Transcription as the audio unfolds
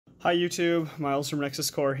Hi YouTube, Miles from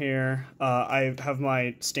Nexus Corps here. I have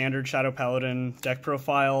my standard Shadow Paladin deck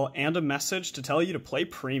profile and a message to tell you to play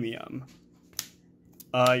Premium.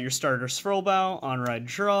 Your starter Swirlbow, on ride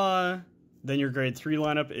draw, then your grade 3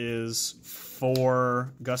 lineup is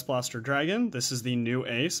for Gust Blaster Dragon. This is the new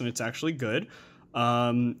ace and it's actually good.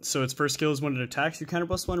 So its first skill is when it attacks, you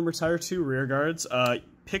counterblast 1 and retire 2 rear guards.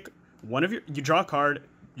 Pick one of you draw a card.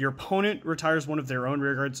 Your opponent retires one of their own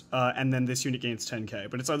rearguards, and then this unit gains 10k.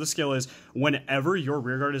 But its other skill is whenever your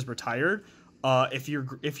rearguard is retired, if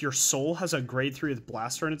your soul has a grade 3 with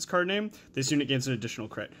Blaster in its card name, this unit gains an additional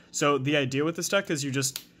crit. So the idea with this deck is you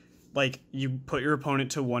just, you put your opponent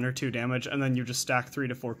to 1 or 2 damage, and then you just stack 3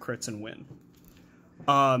 to 4 crits and win.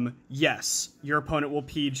 Yes, your opponent will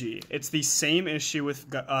PG. It's the same issue with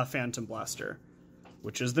Phantom Blaster,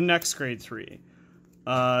 which is the next grade 3.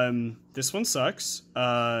 This one sucks.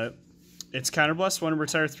 It's counterblast 1 and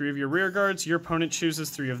retire 3 of your rear guards. Your opponent chooses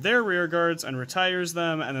 3 of their rear guards and retires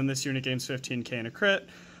them, and then this unit gains 15k and a crit.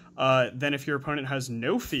 Then if your opponent has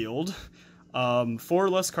no field, 4 or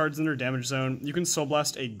less cards in their damage zone, you can Soul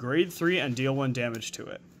Blast a grade 3 and deal 1 damage to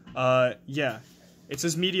it. Yeah. It's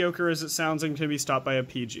as mediocre as it sounds and can be stopped by a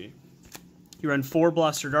PG. You run 4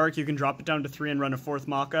 Blaster Dark, you can drop it down to 3 and run a 4th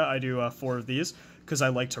Maka. I do 4 of these because I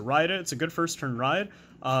like to ride it. It's a good first turn ride.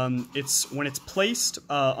 When it's placed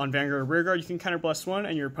on Vanguard or Rearguard, you can counterblast 1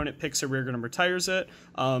 and your opponent picks a Rearguard and retires it.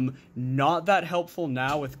 Not that helpful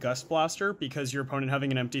now with Gust Blaster because your opponent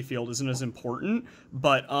having an empty field isn't as important,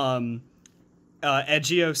 but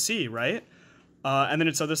edgy OC, right? And then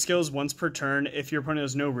its other skills, once per turn, if your opponent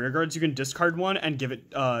has no rearguards, you can discard 1 and give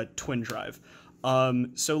it Twin Drive.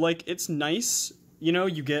 So it's nice,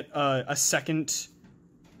 you get a second,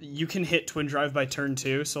 you can hit Twin Drive by turn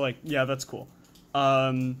 2, so yeah, that's cool.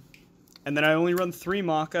 And then I only run 3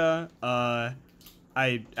 Maka.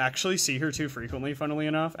 I actually see her too frequently, funnily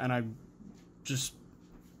enough, and I just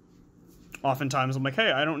oftentimes I'm like,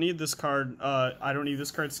 hey, I don't need this card, I don't need this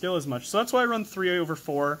card skill as much. So that's why I run 3 over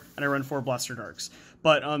 4, and I run 4 Blaster Darks.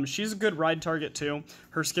 But she's a good ride target too.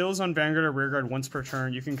 Her skills on Vanguard or Rearguard once per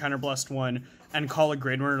turn. You can counterblast 1 and call a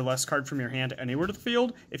grade 1 or less card from your hand anywhere to the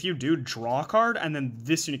field. If you do, draw a card, and then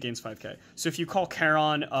this unit gains 5k. So if you call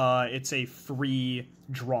Charon, it's a free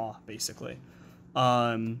draw, basically.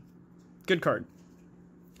 Good card.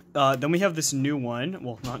 Then we have this new one.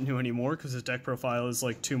 Well, not new anymore, because his deck profile is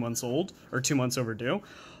 2 months old, or 2 months overdue.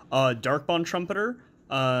 Darkbond Trumpeter.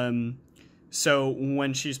 So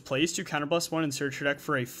when she's placed, you counterblast 1 and search your deck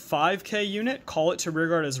for a 5k unit, call it to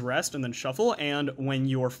rearguard as rest, and then shuffle, and when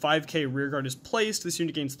your 5k rearguard is placed, this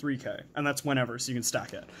unit gains 3k, and that's whenever, so you can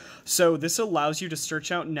stack it. So this allows you to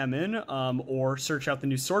search out Nemin, or search out the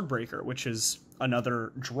new Swordbreaker, which is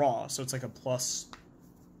another draw, so it's like a plus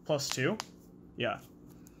 2? Yeah.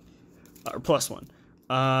 Or +1.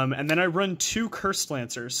 And then I run 2 Cursed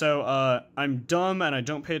Lancers. So I'm dumb and I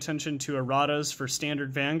don't pay attention to erratas for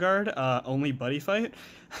standard Vanguard, only Buddy Fight.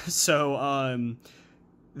 So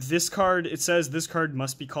this card, it says this card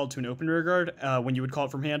must be called to an open rearguard when you would call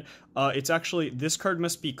it from hand. It's actually, this card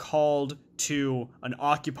must be called to an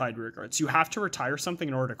occupied rearguard. So you have to retire something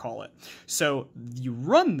in order to call it. So you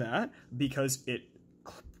run that because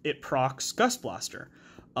it procs Gust Blaster.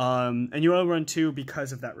 And you only run 2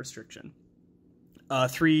 because of that restriction.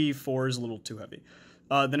 3, 4 is a little too heavy.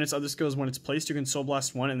 Then its other skills, when it's placed, you can Soul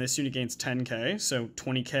Blast 1, and this unit gains 10k, so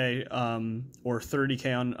 20k or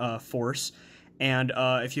 30k on force. And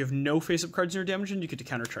if you have no face-up cards in your damage, you get to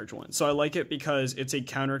countercharge 1. So I like it because it's a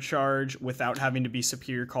countercharge without having to be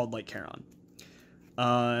superior called like Charon.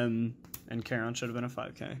 And Charon should have been a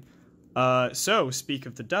 5k. So, speak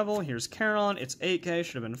of the devil, here's Charon, it's 8k,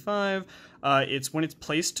 should have been 5. It's when it's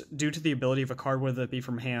placed due to the ability of a card, whether it be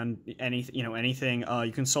from hand, anything,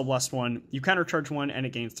 you can Soul Blast 1, you countercharge 1, and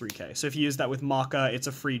it gains 3k. So if you use that with Maka, it's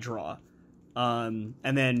a free draw. And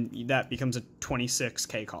then that becomes a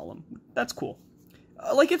 26k column. That's cool.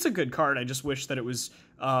 It's a good card, I just wish that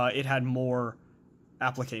it had more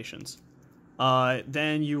applications.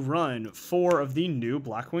 Then you run 4 of the new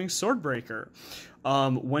Blackwing Swordbreaker.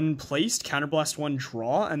 When placed, counterblast 1,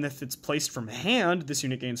 draw, and if it's placed from hand, this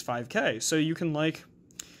unit gains 5k. So you can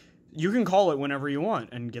you can call it whenever you want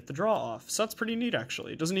and get the draw off. So that's pretty neat,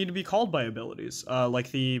 actually. It doesn't need to be called by abilities,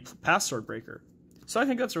 like the past Swordbreaker. So I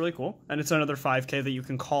think that's really cool, and it's another 5k that you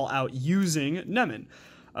can call out using Nemin.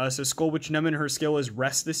 So Skullwitch Nemin, her skill is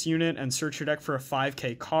rest this unit and search your deck for a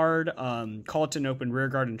 5k card, call it to an open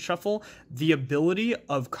rearguard and shuffle. The ability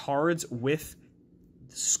of cards with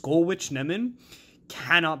Skullwitch Nemin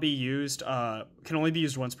cannot be used, can only be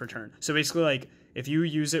used once per turn. So basically, if you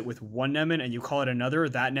use it with one Nemin and you call it another,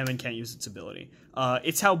 that Nemin can't use its ability.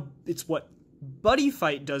 It's what Buddy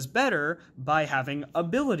Fight does better by having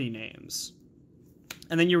ability names.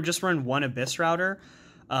 And then you just run 1 Abyss Router.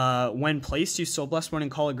 When placed, you Soul Blast 1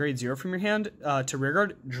 and call a grade 0 from your hand to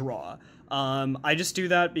rearguard, draw. I just do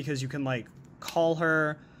that because you can, like, call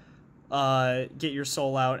her, get your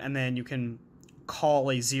soul out, and then you can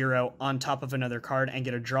call a 0 on top of another card and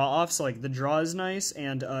get a draw off. So, like, the draw is nice,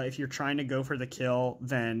 and if you're trying to go for the kill,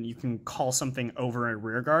 then you can call something over a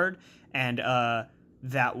rearguard, and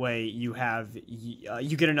that way you have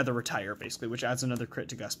you get another retire, basically, which adds another crit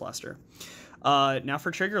to Gust Blaster. Now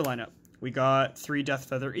for trigger lineup. We got 3 Death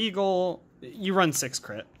Feather Eagle. You run 6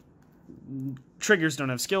 crit. Triggers don't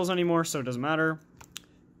have skills anymore, so it doesn't matter.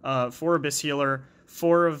 4 Abyss Healer.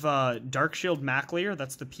 4 of Dark Shield Maclear,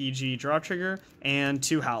 that's the PG draw trigger, and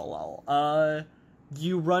 2 Howlwell.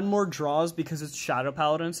 You run more draws because it's Shadow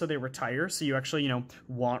Paladin, so they retire, so you actually, you know,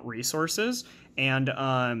 want resources. And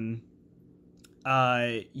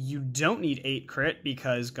you don't need 8 crit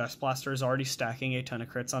because Gust Blaster is already stacking a ton of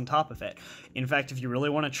crits on top of it. In fact, if you really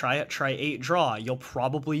want to try it, try 8 draw. You'll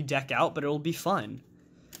probably deck out, but it'll be fun.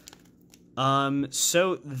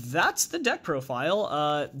 So that's the deck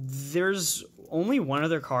profile. There's only one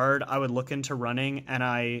other card I would look into running, and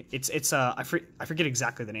I forget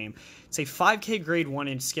exactly the name. It's a 5k grade 1,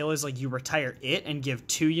 and skill is like you retire it and give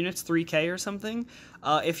 2 units 3k or something.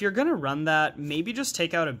 If you're gonna run that, maybe just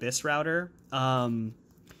take out Abyss Router. I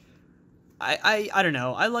don't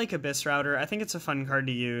know. I like Abyss Router. I think it's a fun card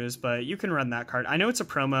to use, but you can run that card. I know it's a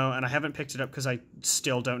promo, and I haven't picked it up because I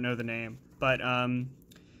still don't know the name, but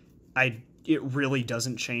it really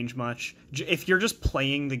doesn't change much. If you're just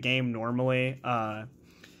playing the game normally,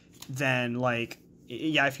 then, like,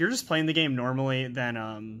 yeah, if you're just playing the game normally,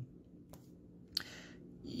 then,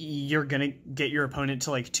 you're gonna get your opponent to,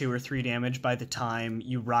 like, 2 or 3 damage by the time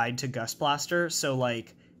you ride to Gust Blaster, so,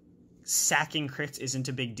 like, sacking crits isn't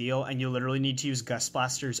a big deal, and you literally need to use Gust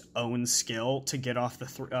Blaster's own skill to get off a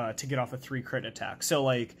 3 crit attack, so,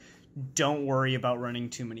 like, don't worry about running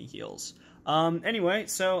too many heals. Anyway,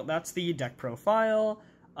 so that's the deck profile.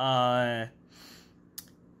 Let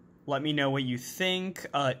me know what you think.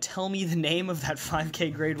 Tell me the name of that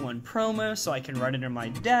 5k grade 1 promo so I can run it in my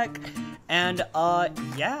deck. And,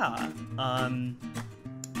 yeah.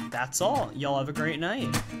 That's all. Y'all have a great night.